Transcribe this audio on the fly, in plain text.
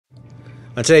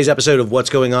On today's episode of What's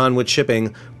Going On with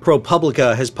Shipping,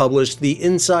 ProPublica has published the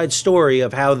inside story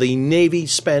of how the Navy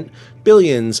spent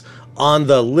billions on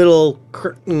the little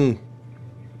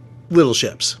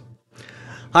ships.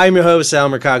 Hi, I'm your host, Sal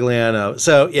Mercogliano.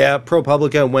 So, yeah,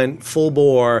 ProPublica went full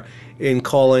bore in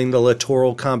calling the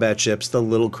littoral combat ships the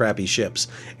little crappy ships,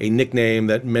 a nickname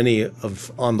that many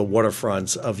of on the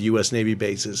waterfronts of U.S. Navy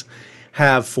bases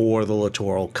have for the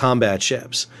littoral combat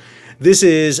ships. This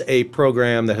is a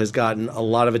program that has gotten a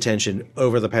lot of attention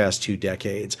over the past 2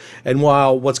 decades. And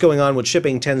while What's Going On with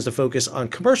Shipping tends to focus on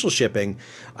commercial shipping,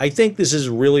 I think this is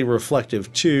really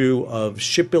reflective, too, of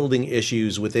shipbuilding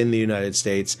issues within the United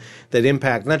States that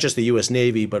impact not just the U.S.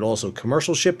 Navy, but also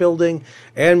commercial shipbuilding,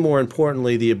 and more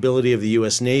importantly, the ability of the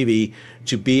U.S. Navy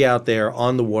to be out there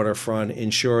on the waterfront,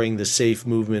 ensuring the safe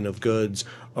movement of goods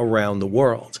around the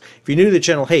world. If you're new to the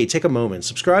channel, hey, take a moment,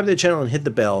 subscribe to the channel and hit the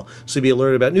bell so you'll be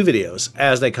alerted about new videos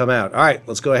as they come out. All right,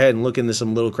 let's go ahead and look into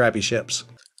some little crappy ships.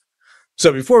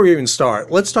 So before we even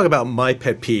start, let's talk about my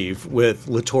pet peeve with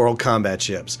littoral combat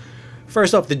ships.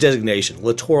 First off, the designation,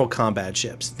 littoral combat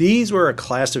ships. These were a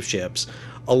class of ships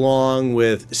along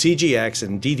with CGX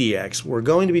and DDX were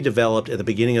going to be developed at the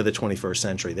beginning of the 21st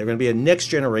century. They're going to be a next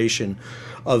generation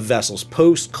of vessels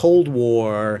post-Cold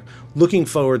War, looking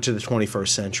forward to the 21st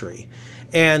century.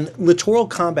 And littoral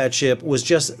combat ship was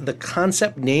just the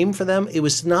concept name for them. It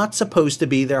was not supposed to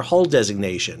be their hull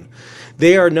designation.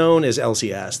 They are known as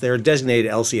LCS. They're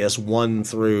designated LCS 1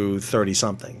 through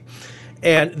 30-something.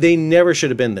 And they never should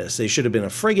have been this. They should have been a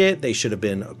frigate. They should have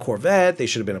been a corvette. They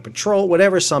should have been a patrol,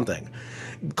 whatever, something.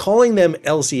 Calling them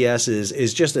LCSs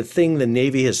is just a thing the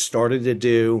Navy has started to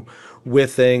do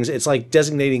with things. It's like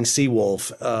designating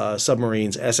Seawolf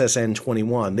submarines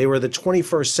SSN-21. They were the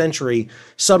 21st century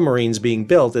submarines being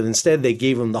built, and instead they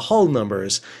gave them the hull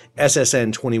numbers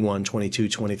SSN-21, 22,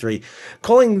 23.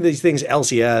 Calling these things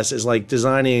LCS is like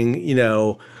designing,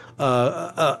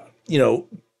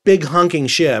 big hunking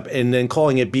ship and then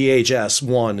calling it BHS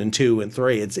 1 and 2 and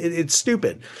 3. It's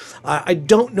stupid. I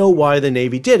don't know why the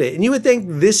Navy did it. And you would think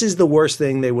this is the worst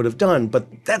thing they would have done,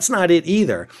 but that's not it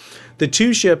either. The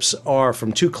two ships are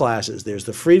from two classes. There's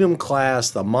the Freedom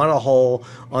class, the monohull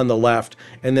on the left,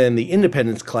 and then the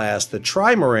Independence class, the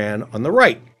trimaran on the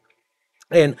right.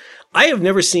 And I have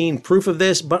never seen proof of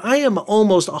this, but I am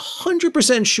almost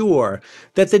 100% sure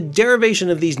that the derivation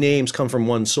of these names come from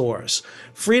one source.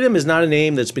 Freedom is not a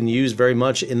name that's been used very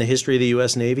much in the history of the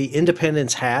U.S. Navy.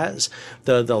 Independence has.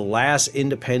 The last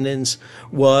Independence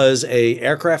was a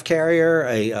aircraft carrier,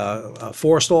 a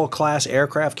Forrestal class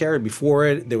aircraft carrier. Before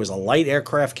it, there was a light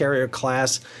aircraft carrier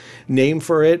class name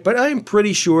for it, but I'm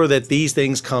pretty sure that these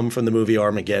things come from the movie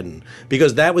Armageddon,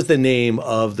 because that was the name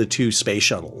of the two space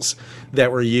shuttles that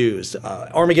were used.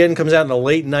 Armageddon comes out in the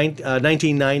late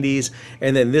 1990s,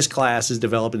 and then this class is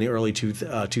developed in the early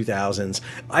 2000s.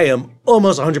 I am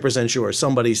almost 100% sure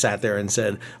somebody sat there and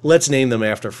said, let's name them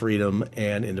after Freedom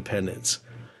and Independence.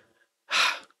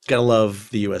 Gotta love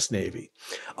the U.S. Navy.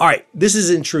 All right, this is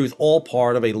in truth all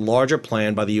part of a larger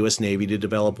plan by the U.S. Navy to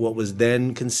develop what was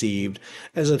then conceived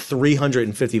as a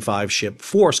 355 ship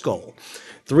force goal.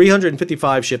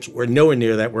 355 ships, we're nowhere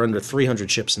near that, we're under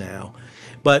 300 ships now.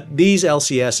 But these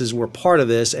LCSs were part of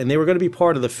this, and they were going to be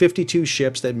part of the 52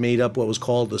 ships that made up what was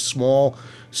called the Small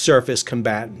Surface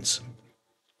Combatants.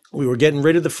 We were getting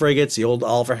rid of the frigates, the old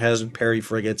Oliver Hazard Perry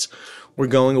frigates were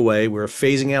going away. We were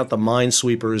phasing out the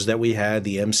minesweepers that we had,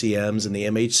 the MCMs and the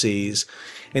MHCs.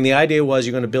 And the idea was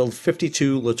you're going to build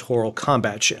 52 littoral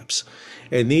combat ships.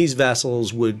 And these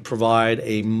vessels would provide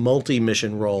a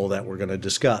multi-mission role that we're going to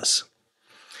discuss.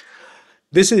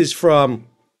 This is from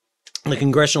the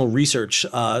congressional research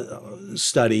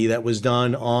study that was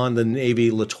done on the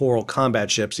Navy littoral combat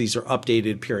ships. These are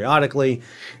updated periodically.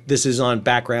 This is on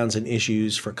backgrounds and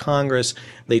issues for Congress.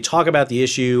 They talk about the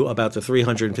issue about the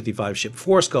 355 ship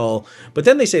force goal, but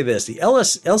then they say this: the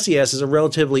LCS is a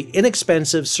relatively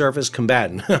inexpensive surface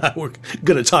combatant. We're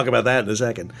going to talk about that in a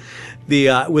second.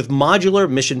 With modular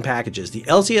mission packages, the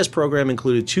LCS program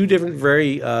included two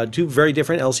very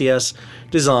different LCS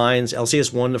designs: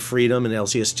 LCS 1, the Freedom, and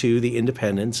LCS 2, the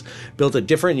Independence, built at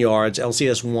different yards.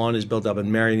 LCS 1 is built up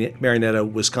in Marietta,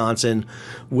 Wisconsin,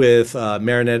 with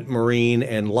Marinette Marine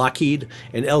and Lockheed,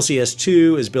 and LCS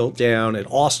 2 is built down at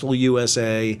Austell,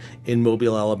 USA, in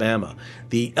Mobile, Alabama.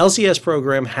 The LCS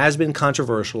program has been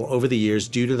controversial over the years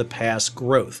due to the past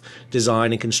growth,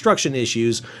 design, and construction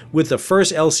issues, with the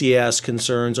first LCS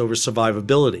concerns over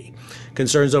survivability,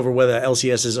 concerns over whether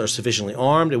LCSs are sufficiently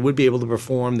armed and would be able to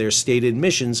perform their stated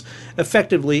missions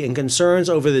effectively, and concerns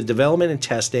over the development and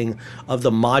testing of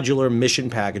the modular mission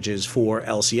packages for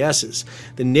LCSs.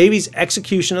 The Navy's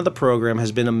execution of the program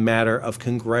has been a matter of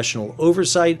congressional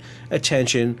oversight,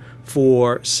 attention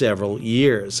for several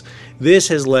years. This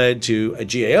has led to a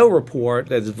GAO report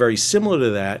that is very similar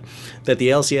to that the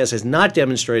LCS has not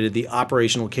demonstrated the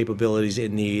operational capabilities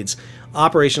it needs.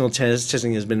 Operational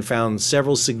testing has been found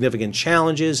several significant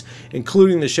challenges,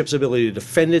 including the ship's ability to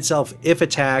defend itself if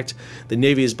attacked. The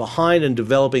Navy is behind in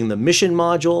developing the mission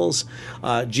modules.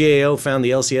 GAO found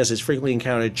the LCS has frequently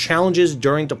encountered challenges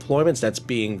during deployments. That's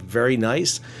being very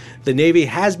nice. The Navy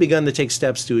has begun to take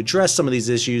steps to address some of these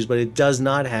issues, but it does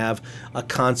not have a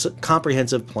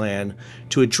comprehensive plan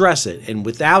to address it. And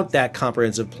without that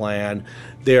comprehensive plan,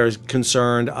 they're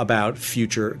concerned about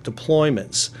future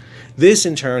deployments. This,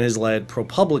 in turn, has led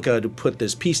ProPublica to put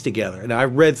this piece together. And I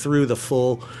read through the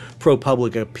full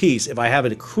ProPublica piece. If I have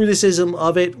a criticism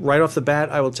of it right off the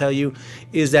bat, I will tell you,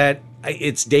 is that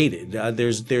it's dated.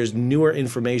 There's newer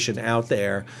information out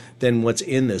there than what's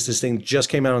in this. This thing just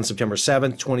came out on September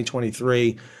 7th,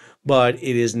 2023, but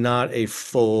it is not a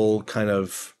full kind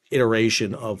of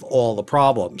iteration of all the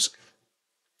problems.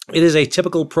 It is a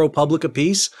typical ProPublica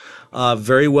piece,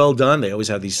 very well done. They always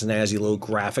have these snazzy little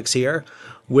graphics here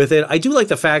with it. I do like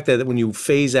the fact that when you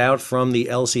phase out from the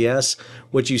LCS,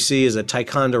 what you see is a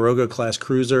Ticonderoga class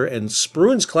cruiser and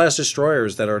Spruance class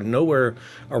destroyers that are nowhere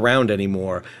around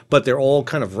anymore, but they're all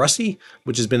kind of rusty,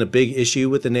 which has been a big issue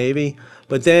with the Navy.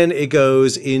 But then it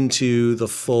goes into the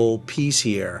full piece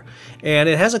here, and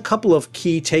it has a couple of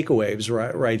key takeaways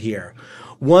right here.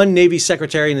 One, Navy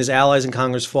Secretary and his allies in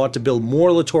Congress fought to build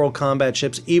more littoral combat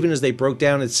ships, even as they broke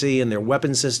down at sea and their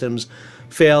weapon systems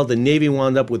failed. The Navy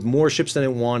wound up with more ships than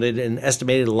it wanted, an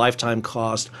estimated lifetime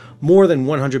cost more than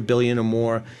 $100 billion or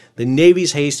more. The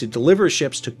Navy's haste to deliver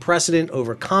ships took precedent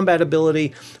over combat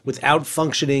ability. Without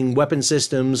functioning weapon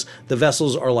systems, the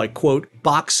vessels are like, quote,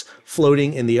 box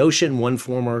floating in the ocean, one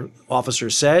former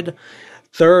officer said.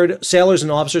 Third, sailors and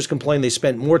officers complained they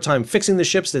spent more time fixing the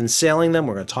ships than sailing them.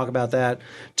 We're going to talk about that.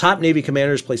 Top Navy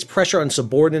commanders placed pressure on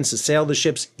subordinates to sail the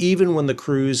ships, even when the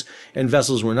crews and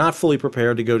vessels were not fully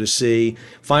prepared to go to sea.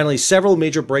 Finally, several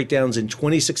major breakdowns in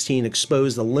 2016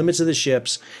 exposed the limits of the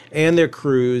ships and their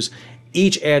crews,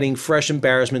 each adding fresh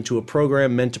embarrassment to a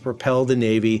program meant to propel the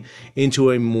Navy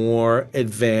into a more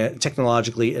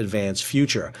technologically advanced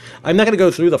future. I'm not going to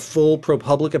go through the full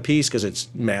ProPublica piece because it's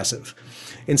massive.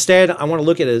 Instead, I want to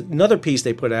look at another piece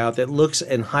they put out that looks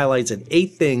and highlights at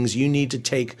 8 things you need to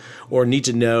take or need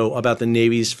to know about the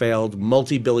Navy's failed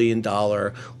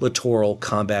multi-billion-dollar littoral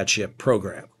combat ship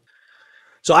program.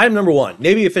 So item number 1,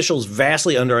 Navy officials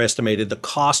vastly underestimated the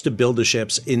cost to build the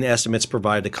ships in estimates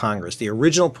provided to Congress. The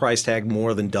original price tag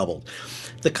more than doubled.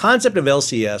 The concept of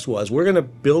LCS was we're going to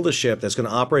build a ship that's going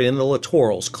to operate in the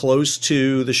littorals close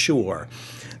to the shore.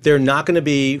 They're not going to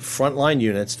be frontline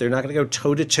units. They're not going to go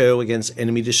toe-to-toe against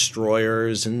enemy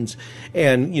destroyers and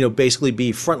basically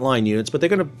be frontline units, but they're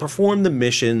going to perform the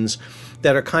missions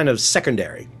that are kind of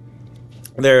secondary.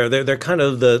 They're kind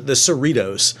of the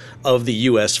Cerritos of the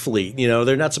U.S. fleet.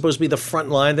 They're not supposed to be the front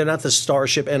line. They're not the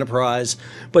Starship Enterprise,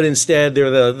 but instead they're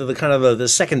the kind of the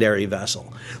secondary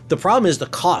vessel. The problem is the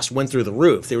cost went through the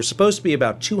roof. They were supposed to be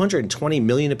about $220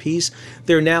 million apiece.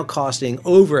 They're now costing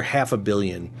over $500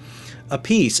 million a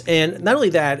piece. And not only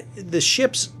that, the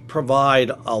ships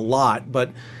provide a lot, but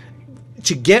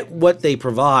to get what they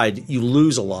provide, you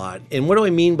lose a lot. And what do I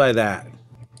mean by that?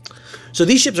 So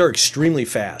these ships are extremely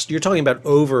fast. You're talking about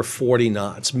over 40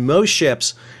 knots. Most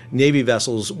ships, Navy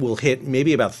vessels, will hit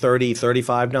maybe about 30,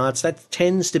 35 knots. That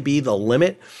tends to be the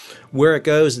limit where it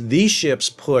goes. These ships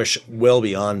push well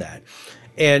beyond that.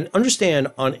 And understand,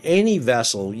 on any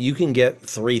vessel, you can get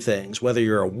 3 things, whether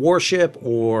you're a warship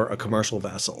or a commercial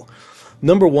vessel.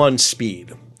 Number 1,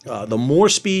 speed. The more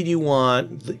speed you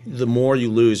want, the more you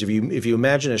lose. If you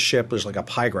imagine a ship as like a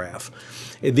pie graph,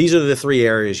 these are the 3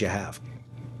 areas you have.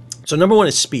 So number 1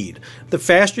 is speed. The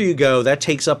faster you go, that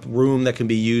takes up room that can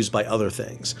be used by other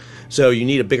things. So you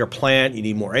need a bigger plant, you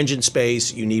need more engine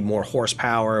space, you need more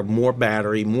horsepower, more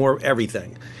battery, more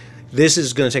everything. This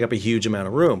is going to take up a huge amount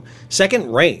of room.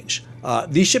 Second, range.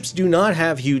 These ships do not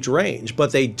have huge range,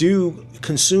 but they do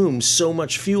consume so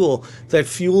much fuel that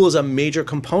fuel is a major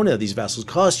component of these vessels.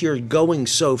 Because you're going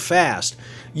so fast,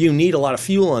 you need a lot of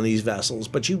fuel on these vessels,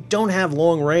 but you don't have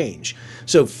long range.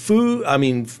 So fuel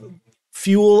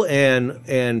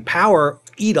and power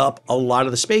eat up a lot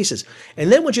of the spaces.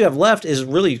 And then what you have left is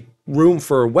really room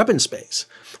for weapon space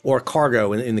or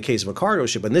cargo in the case of a cargo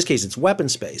ship. In this case, it's weapon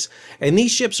space. And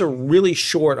these ships are really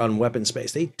short on weapon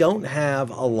space. They don't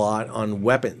have a lot on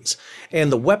weapons.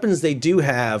 And the weapons they do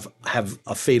have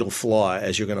a fatal flaw,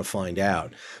 as you're going to find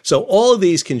out. So all of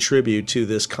these contribute to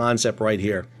this concept right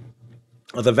here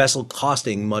of the vessel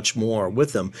costing much more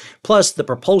with them. Plus, the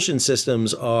propulsion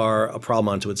systems are a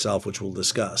problem unto itself, which we'll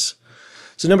discuss.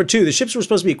 So number 2, the ships were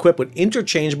supposed to be equipped with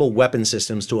interchangeable weapon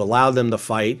systems to allow them to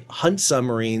fight, hunt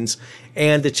submarines,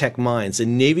 and detect mines. The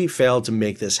Navy failed to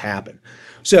make this happen.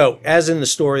 So, as in the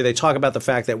story, they talk about the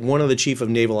fact that one of the chief of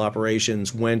naval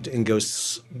operations went and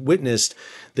witnessed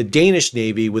the Danish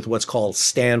Navy with what's called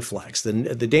Standflex.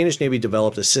 The Danish Navy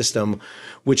developed a system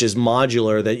which is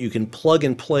modular that you can plug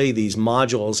and play these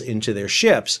modules into their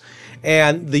ships.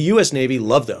 And the U.S. Navy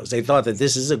loved those. They thought that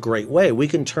this is a great way. We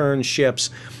can turn ships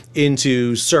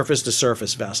into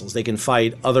surface-to-surface vessels. They can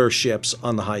fight other ships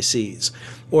on the high seas.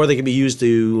 Or they can be used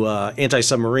to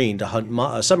anti-submarine, to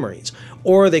hunt submarines.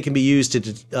 Or they can be used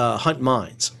to hunt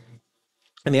mines.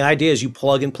 And the idea is you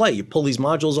plug and play. You pull these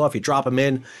modules off, you drop them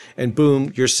in, and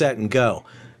boom, you're set and go.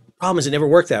 Problem is, it never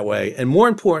worked that way. And more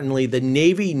importantly, the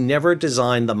Navy never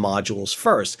designed the modules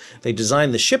first. They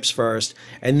designed the ships first,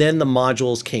 and then the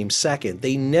modules came second.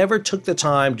 They never took the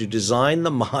time to design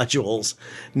the modules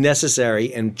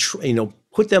necessary and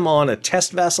put them on a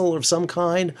test vessel of some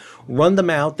kind, run them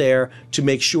out there to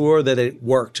make sure that it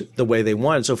worked the way they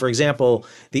wanted. So, for example,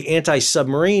 the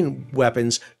anti-submarine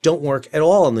weapons don't work at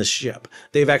all on this ship.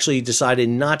 They've actually decided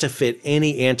not to fit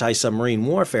any anti-submarine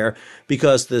warfare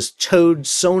because this towed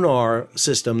sonar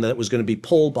system that was going to be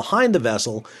pulled behind the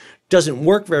vessel doesn't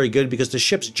work very good because the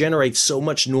ships generate so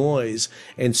much noise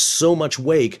and so much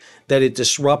wake that it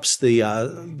disrupts the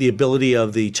ability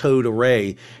of the towed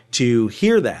array to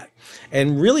hear that.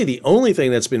 And really the only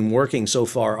thing that's been working so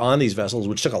far on these vessels,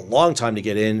 which took a long time to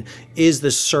get in, is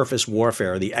the surface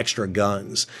warfare, the extra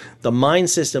guns. The mine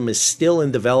system is still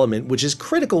in development, which is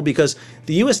critical because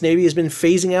the U.S. Navy has been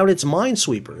phasing out its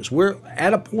minesweepers. We're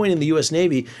at a point in the U.S.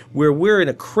 Navy where we're in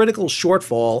a critical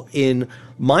shortfall in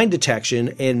mine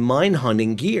detection and mine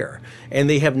hunting gear. And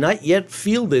they have not yet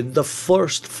fielded the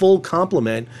first full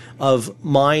complement of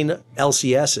mine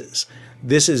LCSs.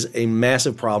 This is a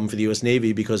massive problem for the U.S.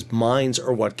 Navy because mines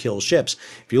are what kill ships.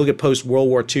 If you look at post-World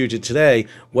War II to today,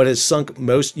 what has sunk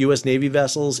most U.S. Navy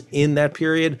vessels in that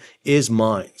period is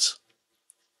mines.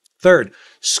 Third,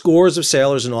 scores of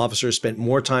sailors and officers spent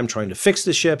more time trying to fix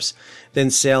the ships than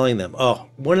sailing them.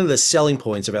 One of the selling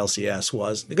points of LCS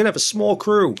was they're going to have a small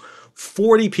crew,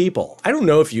 40 people. I don't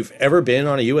know if you've ever been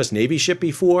on a U.S. Navy ship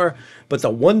before, but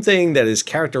the one thing that is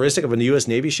characteristic of a U.S.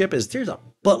 Navy ship is there's a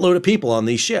buttload of people on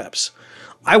these ships.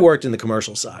 I worked in the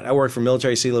commercial side. I worked for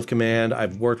Military Sea Lift Command.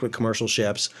 I've worked with commercial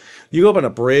ships. You go up on a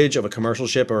bridge of a commercial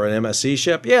ship or an MSC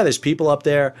ship, yeah, there's people up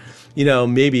there,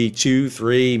 maybe 2,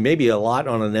 3, maybe a lot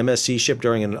on an MSC ship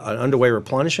during an underway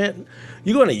replenishment.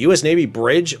 You go on a U.S. Navy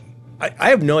bridge, I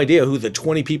have no idea who the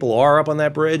 20 people are up on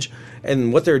that bridge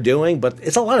and what they're doing, but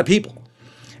it's a lot of people.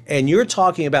 And you're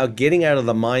talking about getting out of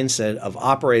the mindset of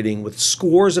operating with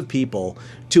scores of people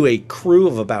to a crew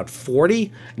of about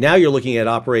 40. Now you're looking at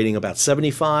operating about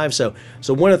 75. So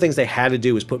one of the things they had to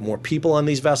do was put more people on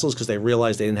these vessels because they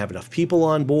realized they didn't have enough people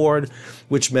on board,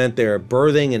 which meant their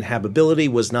berthing and habitability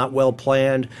was not well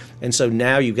planned. And so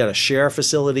now you've got to share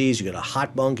facilities, you've got to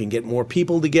hot bunk and get more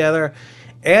people together.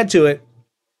 Add to it,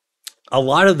 a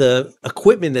lot of the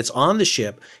equipment that's on the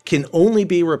ship can only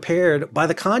be repaired by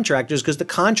the contractors because the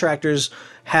contractors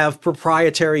have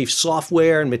proprietary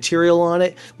software and material on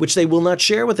it, which they will not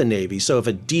share with the Navy. So if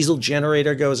a diesel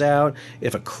generator goes out,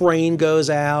 if a crane goes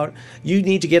out, you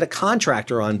need to get a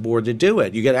contractor on board to do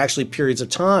it. You get actually periods of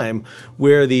time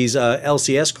where these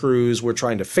LCS crews were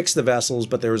trying to fix the vessels,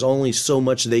 but there was only so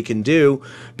much they can do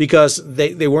because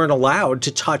they weren't allowed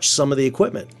to touch some of the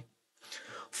equipment.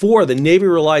 4, the Navy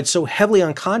relied so heavily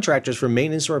on contractors for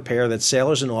maintenance and repair that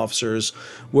sailors and officers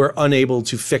were unable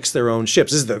to fix their own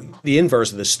ships. This is the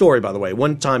inverse of this story, by the way.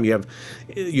 One time you have,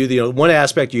 one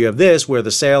aspect you have this where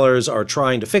the sailors are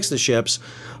trying to fix the ships.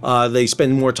 They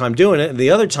spend more time doing it. And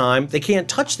the other time, they can't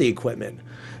touch the equipment.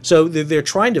 So they're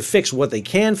trying to fix what they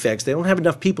can fix. They don't have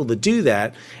enough people to do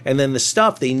that. And then the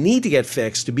stuff they need to get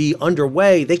fixed to be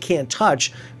underway, they can't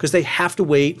touch because they have to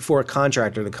wait for a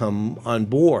contractor to come on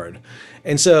board.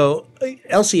 And so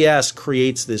LCS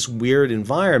creates this weird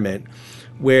environment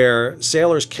where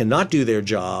sailors cannot do their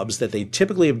jobs that they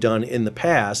typically have done in the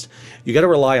past. You got to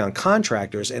rely on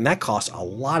contractors, and that costs a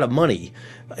lot of money,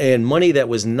 and money that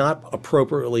was not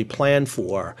appropriately planned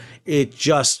for. It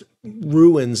just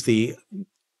ruins the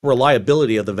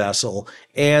reliability of the vessel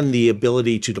and the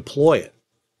ability to deploy it.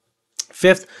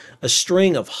 Fifth, a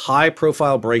string of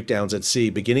high-profile breakdowns at sea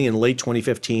beginning in late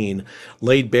 2015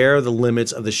 laid bare the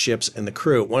limits of the ships and the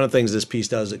crew. One of the things this piece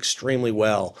does extremely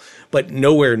well, but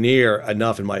nowhere near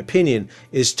enough, in my opinion,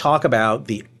 is talk about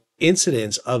the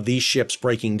incidents of these ships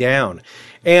breaking down.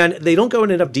 And they don't go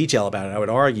into enough detail about it, I would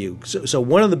argue. So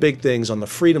one of the big things on the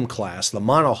Freedom class, the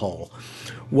monohull,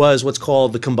 was what's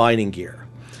called the combining gear.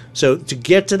 So to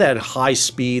get to that high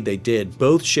speed they did,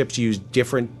 both ships used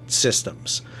different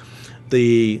systems.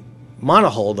 The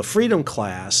monohull, the Freedom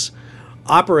class,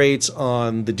 operates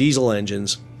on the diesel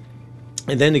engines,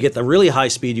 and then to get the really high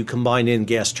speed, you combine in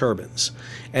gas turbines.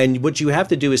 And what you have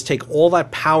to do is take all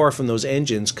that power from those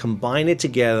engines, combine it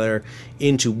together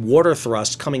into water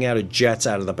thrust coming out of jets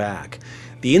out of the back.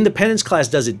 The Independence class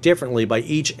does it differently by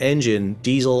each engine,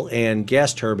 diesel and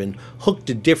gas turbine, hooked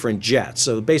to different jets.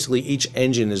 So basically each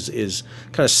engine is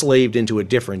kind of slaved into a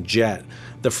different jet.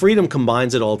 The Freedom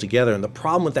combines it all together, and the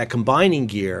problem with that combining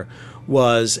gear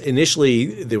was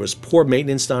initially there was poor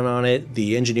maintenance done on it.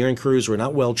 The engineering crews were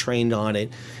not well trained on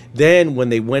it. Then when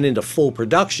they went into full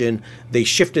production, they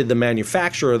shifted the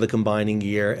manufacturer of the combining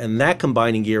gear, and that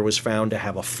combining gear was found to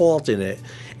have a fault in it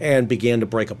and began to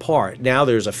break apart. Now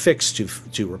there's a fix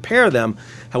to repair them.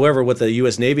 However, what the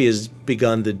U.S. Navy has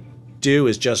begun to do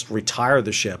is just retire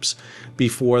the ships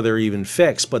before they're even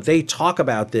fixed. But they talk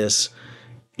about this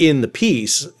in the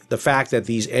piece, the fact that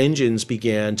these engines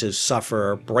began to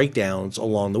suffer breakdowns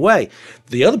along the way.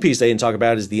 The other piece they didn't talk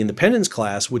about is the Independence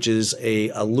class, which is a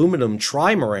aluminum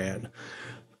trimaran.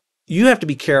 You have to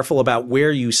be careful about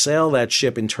where you sail that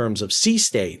ship in terms of sea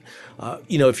state.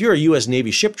 If you're a U.S.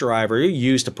 Navy ship driver, you're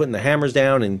used to putting the hammers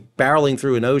down and barreling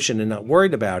through an ocean and not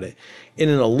worried about it. In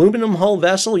an aluminum hull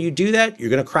vessel, you do that, you're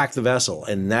going to crack the vessel.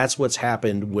 And that's what's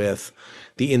happened with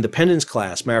the Independence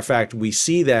class. Matter of fact, we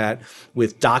see that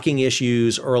with docking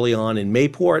issues early on in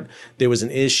Mayport. There was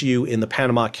an issue in the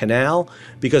Panama Canal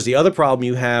because the other problem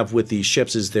you have with these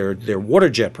ships is they're water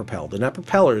jet propelled. They're not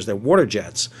propellers, they're water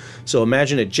jets. So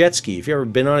imagine a jet ski. If you've ever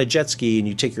been on a jet ski and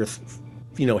you take your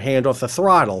hand off the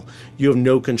throttle, you have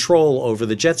no control over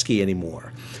the jet ski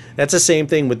anymore. That's the same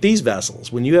thing with these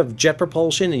vessels. When you have jet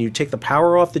propulsion and you take the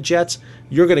power off the jets,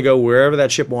 you're going to go wherever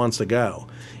that ship wants to go.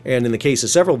 And in the case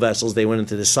of several vessels, they went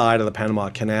into the side of the Panama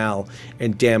Canal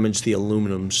and damaged the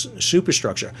aluminum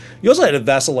superstructure. You also had a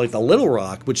vessel like the Little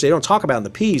Rock, which they don't talk about in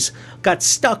the piece, got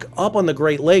stuck up on the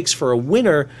Great Lakes for a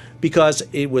winter because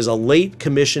it was a late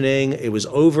commissioning. It was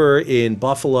over in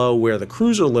Buffalo where the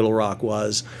cruiser Little Rock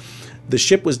was. The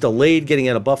ship was delayed getting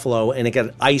out of Buffalo, and it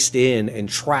got iced in and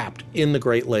trapped in the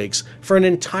Great Lakes for an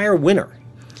entire winter.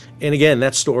 And again,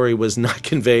 that story was not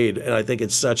conveyed, and I think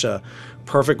it's such a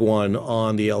perfect one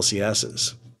on the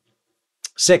LCSs.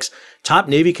 6, top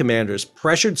Navy commanders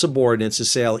pressured subordinates to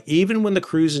sail even when the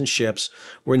crews and ships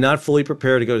were not fully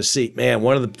prepared to go to sea. Man,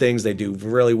 one of the things they do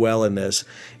really well in this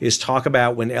is talk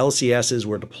about when LCSs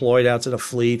were deployed out to the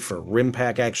fleet for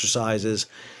RIMPAC exercises,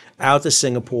 out to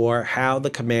Singapore, how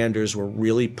the commanders were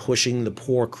really pushing the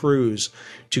poor crews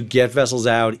to get vessels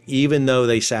out, even though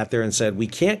they sat there and said, we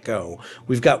can't go.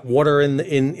 We've got water in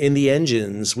the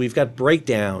engines. We've got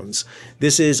breakdowns.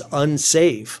 This is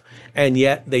unsafe. And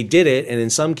yet they did it, and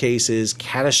in some cases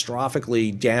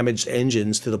catastrophically damaged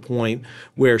engines to the point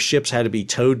where ships had to be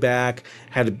towed back,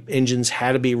 engines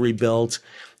had to be rebuilt.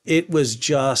 It was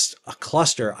just a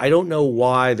cluster. I don't know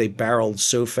why they barreled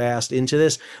so fast into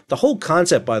this. The whole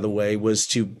concept, by the way, was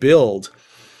to build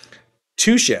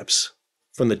 2 ships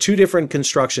from the 2 different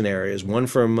construction areas, one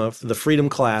from the Freedom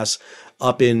class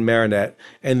up in Marinette,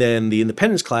 and then the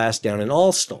Independence class down in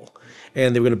Alstel.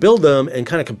 And they were going to build them and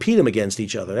kind of compete them against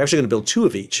each other. They're actually going to build 2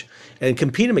 of each and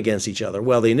compete them against each other.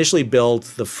 Well, they initially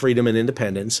built the Freedom and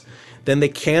Independence. Then they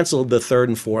canceled the 3rd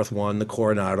and 4th one, the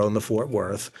Coronado and the Fort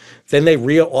Worth. Then they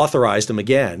reauthorized them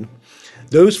again.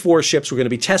 Those 4 ships were going to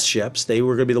be test ships. They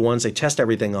were going to be the ones they test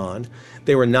everything on.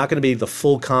 They were not going to be the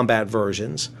full combat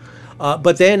versions.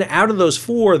 But then out of those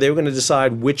 4, they were going to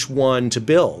decide which one to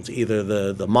build, either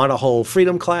the monohull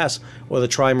Freedom class or the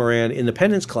trimaran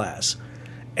Independence class.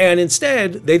 And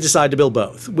instead, they decided to build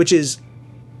both, which is,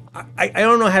 I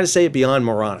don't know how to say it beyond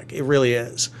moronic. It really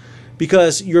is.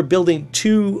 Because you're building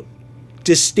 2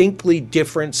 distinctly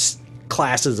different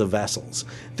classes of vessels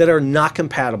that are not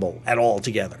compatible at all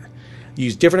together. You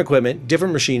use different equipment,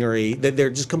 different machinery, they're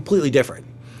just completely different.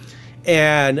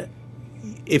 And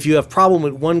if you have a problem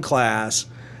with one class,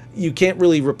 you can't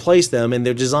really replace them, and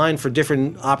they're designed for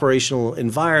different operational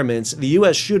environments. The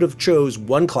U.S. should have chose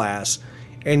one class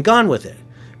and gone with it.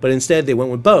 But instead, they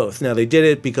went with both. Now, they did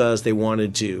it because they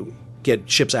wanted to get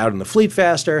ships out in the fleet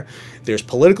faster. There's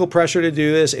political pressure to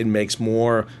do this. It makes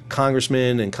more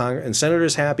congressmen and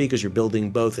senators happy because you're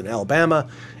building both in Alabama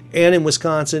and in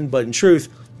Wisconsin. But in truth,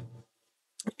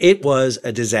 it was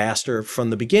a disaster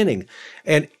from the beginning.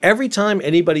 And every time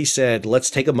anybody said, let's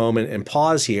take a moment and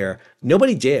pause here,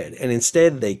 nobody did. And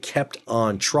instead, they kept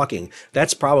on trucking.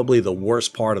 That's probably the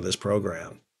worst part of this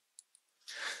program.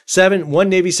 7, one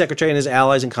Navy secretary and his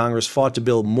allies in Congress fought to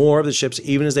build more of the ships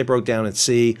even as they broke down at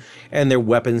sea and their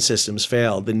weapon systems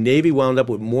failed. The Navy wound up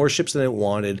with more ships than it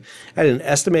wanted at an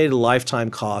estimated lifetime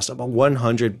cost of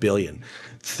 $100 billion.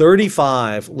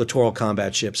 35 littoral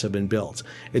combat ships have been built.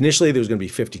 Initially, there was going to be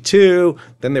 52,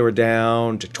 then they were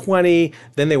down to 20,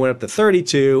 then they went up to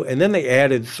 32, and then they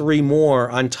added 3 more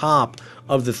on top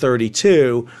of the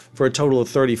 32 for a total of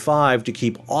 35 to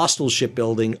keep Austal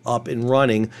Shipbuilding up and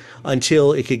running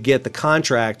until it could get the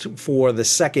contract for the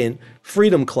second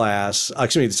Freedom class,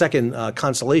 the second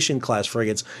Constellation class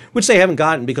frigates, which they haven't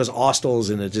gotten because Austal is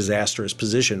in a disastrous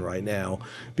position right now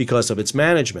because of its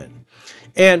management.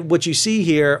 And what you see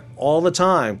here all the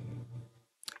time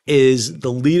is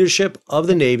the leadership of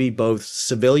the Navy, both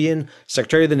civilian,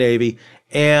 Secretary of the Navy,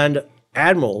 and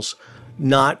admirals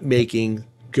not making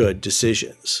good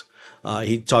decisions.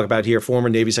 He talked about here, former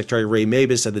Navy Secretary Ray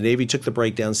Mabus said the Navy took the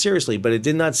breakdown seriously, but it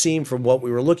did not seem from what we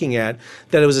were looking at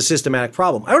that it was a systematic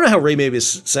problem. I don't know how Ray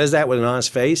Mabus says that with an honest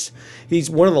face. He's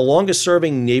one of the longest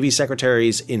serving Navy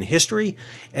secretaries in history,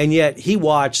 and yet he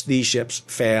watched these ships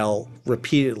fail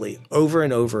repeatedly over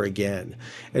and over again.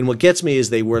 And what gets me is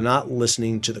they were not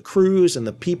listening to the crews and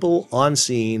the people on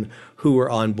scene who were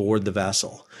on board the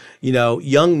vessel. You know,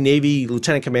 young Navy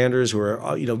lieutenant commanders who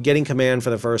are, getting command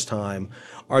for the first time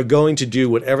are going to do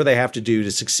whatever they have to do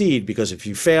to succeed, because if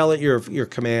you fail at your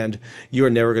command, you are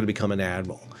never going to become an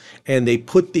admiral. And they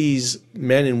put these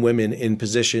men and women in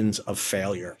positions of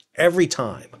failure every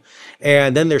time.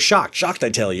 And then they're shocked, I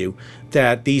tell you,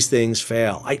 that these things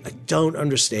fail. I don't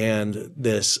understand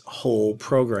this whole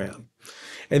program.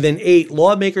 And then 8,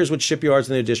 lawmakers with shipyards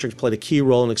in their districts played a key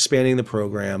role in expanding the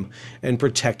program and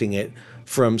protecting it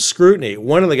from scrutiny.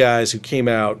 One of the guys who came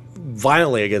out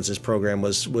violently against this program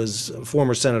was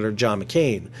former Senator John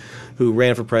McCain, who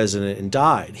ran for president and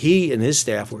died. He and his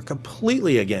staff were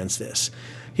completely against this.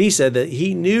 He said that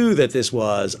he knew that this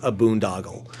was a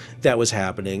boondoggle that was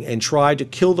happening and tried to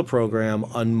kill the program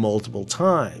on multiple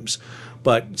times.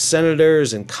 But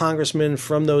senators and congressmen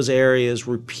from those areas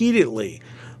repeatedly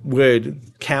would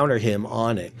counter him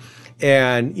on it.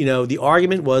 And, the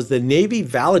argument was the Navy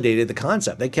validated the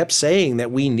concept. They kept saying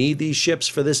that we need these ships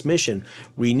for this mission.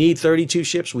 We need 32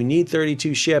 ships. We need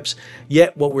 32 ships.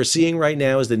 Yet what we're seeing right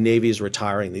now is the Navy is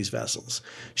retiring these vessels.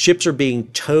 Ships are being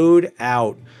towed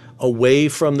out away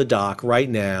from the dock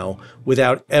right now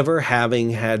without ever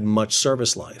having had much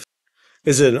service life.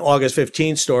 This is an August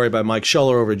 15th story by Mike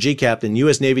Schuller over at G-Captain.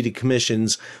 U.S. Navy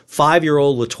decommissions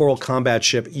 5-year-old littoral combat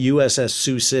ship USS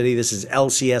Sioux City. This is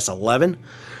LCS 11.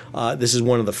 This is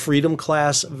one of the Freedom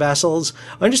class vessels.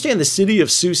 I understand the city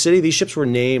of Sioux City, these ships were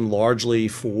named largely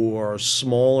for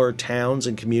smaller towns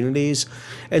and communities.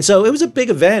 And so it was a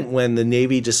big event when the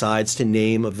Navy decides to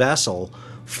name a vessel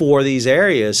for these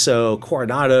areas. So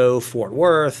Coronado, Fort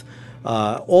Worth,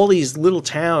 all these little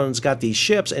towns got these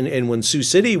ships. And when Sioux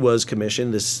City was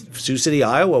commissioned, this Sioux City,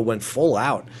 Iowa went full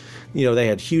out. They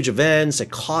had huge events.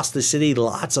 It cost the city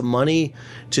lots of money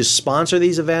to sponsor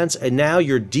these events. And now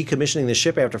you're decommissioning the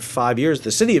ship after 5 years.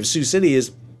 The city of Sioux City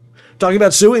is talking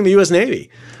about suing the U.S. Navy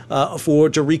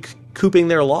to recouping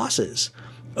their losses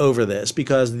over this,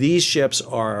 because these ships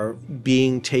are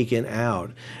being taken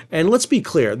out. And let's be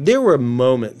clear, there were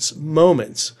moments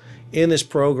in this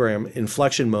program,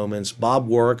 inflection moments. Bob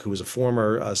Warwick, who was a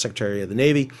former Secretary of the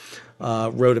Navy,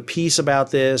 wrote a piece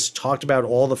about this, talked about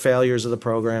all the failures of the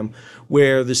program,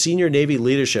 where the senior Navy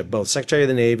leadership, both Secretary of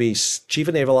the Navy, Chief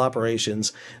of Naval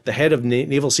Operations, the head of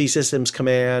Naval Sea Systems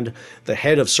Command, the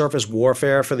head of surface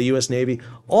warfare for the U.S. Navy,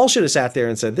 all should have sat there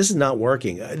and said, this is not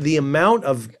working. The amount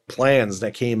of plans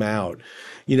that came out,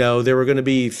 there were going to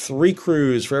be 3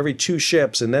 crews for every 2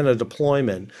 ships and then a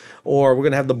deployment, or we're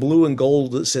going to have the blue and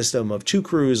gold system of 2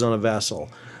 crews on a vessel.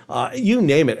 You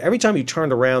name it. Every time you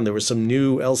turned around, there was some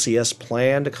new LCS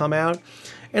plan to come out.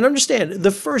 And understand,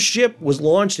 the first ship was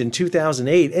launched in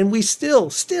 2008, and we still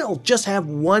just have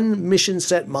 1 mission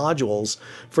set modules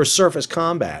for surface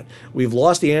combat. We've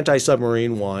lost the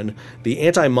anti-submarine one. The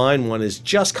anti-mine one is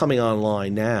just coming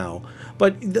online now.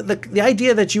 But the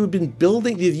idea that you've been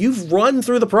building, you've run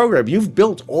through the program, you've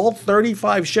built all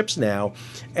 35 ships now,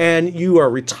 and you are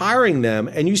retiring them,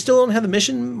 and you still don't have the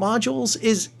mission modules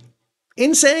is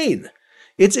insane.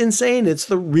 It's insane. It's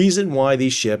the reason why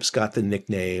these ships got the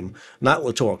nickname, not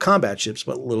littoral combat ships,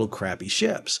 but little crappy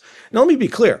ships. Now, let me be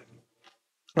clear.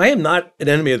 I am not an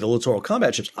enemy of the littoral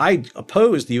combat ships. I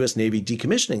oppose the U.S. Navy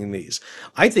decommissioning these.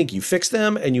 I think you fix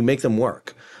them and you make them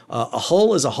work. A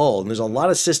hull is a hull, and there's a lot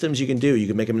of systems you can do. You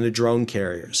can make them into drone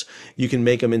carriers. You can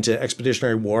make them into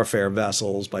expeditionary warfare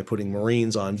vessels by putting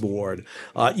Marines on board.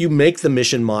 You make the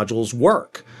mission modules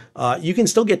work. You can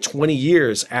still get 20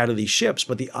 years out of these ships,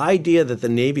 but the idea that the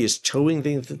Navy is towing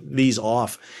these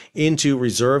off into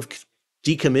reserve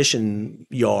decommission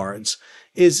yards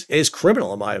is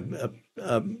criminal in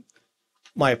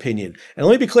my opinion. And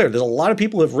let me be clear, there's a lot of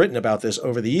people who have written about this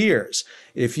over the years.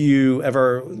 If you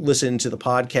ever listen to the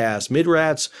podcast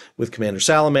Midrats with Commander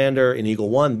Salamander and Eagle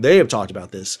One, they have talked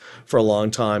about this for a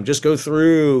long time. Just go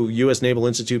through U.S. Naval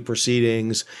Institute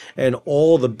proceedings and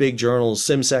all the big journals,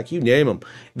 SimSec, you name them.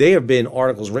 They have been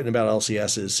articles written about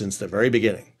LCSs since the very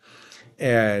beginning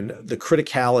and the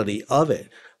criticality of it.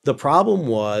 The problem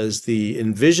was the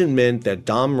envisionment that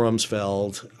Don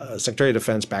Rumsfeld, Secretary of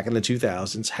Defense back in the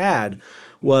 2000s, had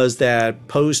was that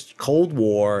post-Cold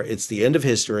War, it's the end of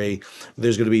history.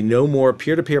 There's going to be no more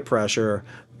peer-to-peer pressure,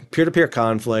 peer-to-peer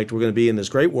conflict. We're going to be in this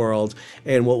great world,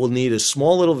 and what we'll need is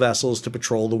small little vessels to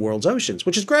patrol the world's oceans,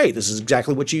 which is great. This is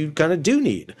exactly what you kind of do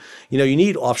need. You know, you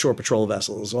need offshore patrol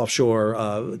vessels,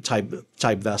 offshore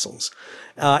type vessels.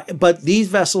 But these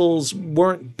vessels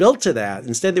weren't built to that.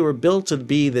 Instead, they were built to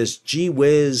be this gee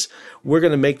whiz. We're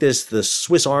going to make this the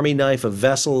Swiss Army knife of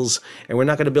vessels, and we're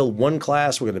not going to build one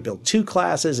class. We're going to build two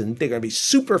classes, and they're going to be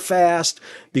super fast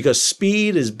because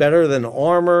speed is better than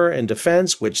armor and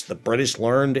defense, which the British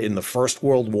learned in the First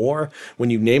World War. When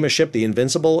you name a ship the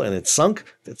Invincible and it's sunk,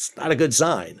 that's not a good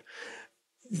sign.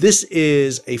 This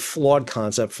is a flawed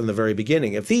concept from the very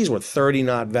beginning. If these were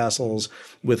 30-knot vessels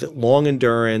with long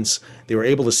endurance, they were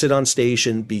able to sit on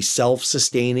station, be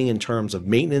self-sustaining in terms of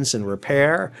maintenance and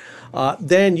repair,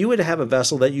 then you would have a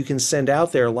vessel that you can send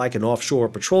out there like an offshore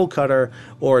patrol cutter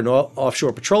or an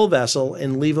offshore patrol vessel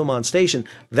and leave them on station.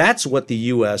 That's what the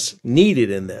U.S.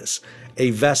 needed in this.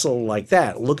 A vessel like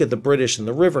that. Look at the British and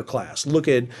the River class. Look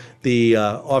at the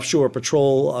offshore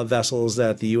patrol vessels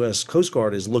that the U.S. Coast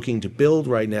Guard is looking to build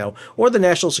right now, or the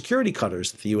national security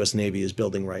cutters that the U.S. Navy is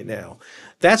building right now.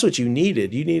 That's what you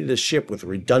needed. You needed a ship with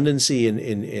redundancy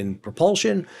in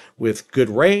propulsion, with good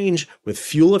range, with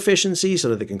fuel efficiency so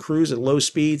that they can cruise at low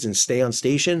speeds and stay on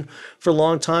station for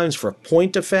long times, for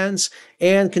point defense,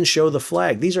 and can show the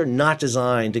flag. These are not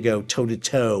designed to go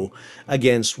toe-to-toe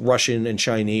against Russian and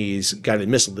Chinese guided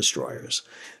missile destroyers.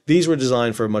 These were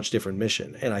designed for a much different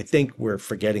mission, and I think we're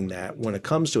forgetting that when it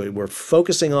comes to it. We're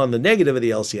focusing on the negative of the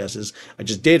LCSs. I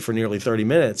just did for nearly 30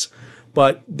 minutes.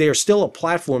 But they're still a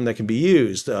platform that can be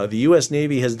used. The U.S.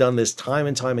 Navy has done this time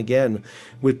and time again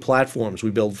with platforms.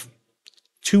 We build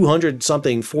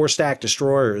 200-something four-stack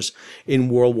destroyers in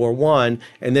World War I,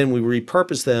 and then we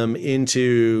repurpose them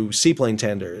into seaplane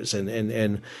tenders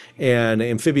and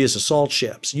amphibious assault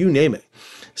ships, you name it.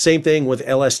 Same thing with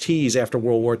LSTs after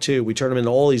World War II. We turn them into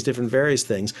all these different various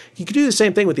things. You could do the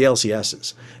same thing with the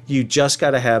LCSs. You just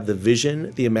got to have the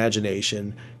vision, the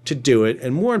imagination to do it,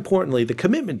 and more importantly, the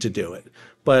commitment to do it.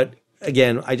 But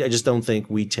again, I just don't think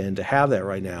we tend to have that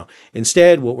right now.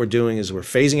 Instead, what we're doing is we're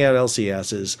phasing out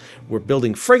LCSs. We're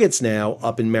building frigates now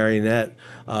up in Marionette,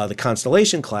 the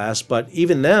Constellation class, but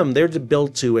even them, they're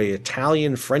built to a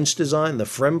Italian-French design, the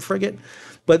Frem frigate,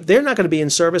 but they're not going to be in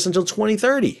service until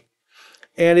 2030.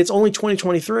 And it's only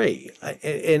 2023.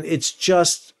 And it's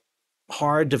just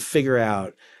hard to figure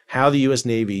out how the U.S.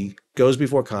 Navy goes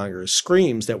before Congress,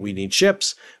 screams that we need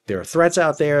ships, there are threats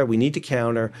out there, we need to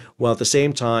counter, while at the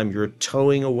same time you're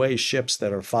towing away ships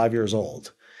that are 5 years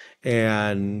old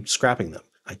and scrapping them.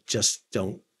 I just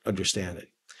don't understand it.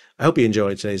 I hope you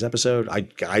enjoyed today's episode. I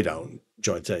don't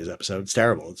enjoy today's episode. It's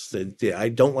terrible. I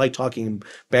don't like talking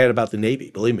bad about the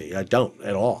Navy. Believe me, I don't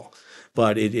at all.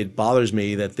 But it bothers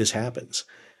me that this happens.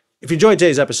 If you enjoyed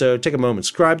today's episode, take a moment,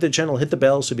 subscribe to the channel, hit the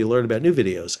bell so you'll be alerted about new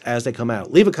videos as they come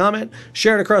out. Leave a comment,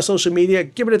 share it across social media,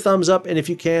 give it a thumbs up, and if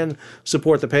you can,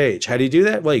 support the page. How do you do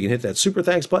that? Well, you can hit that super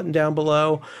thanks button down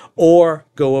below, or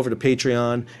go over to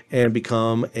Patreon and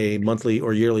become a monthly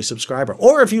or yearly subscriber.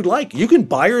 Or if you'd like, you can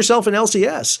buy yourself an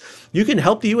LCS. You can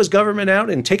help the U.S. government out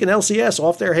and take an LCS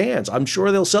off their hands. I'm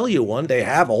sure they'll sell you one. They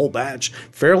have a whole batch,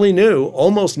 fairly new,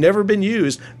 almost never been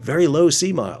used, very low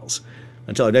sea miles.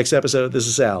 Until our next episode, this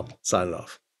is Sal, signing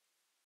off.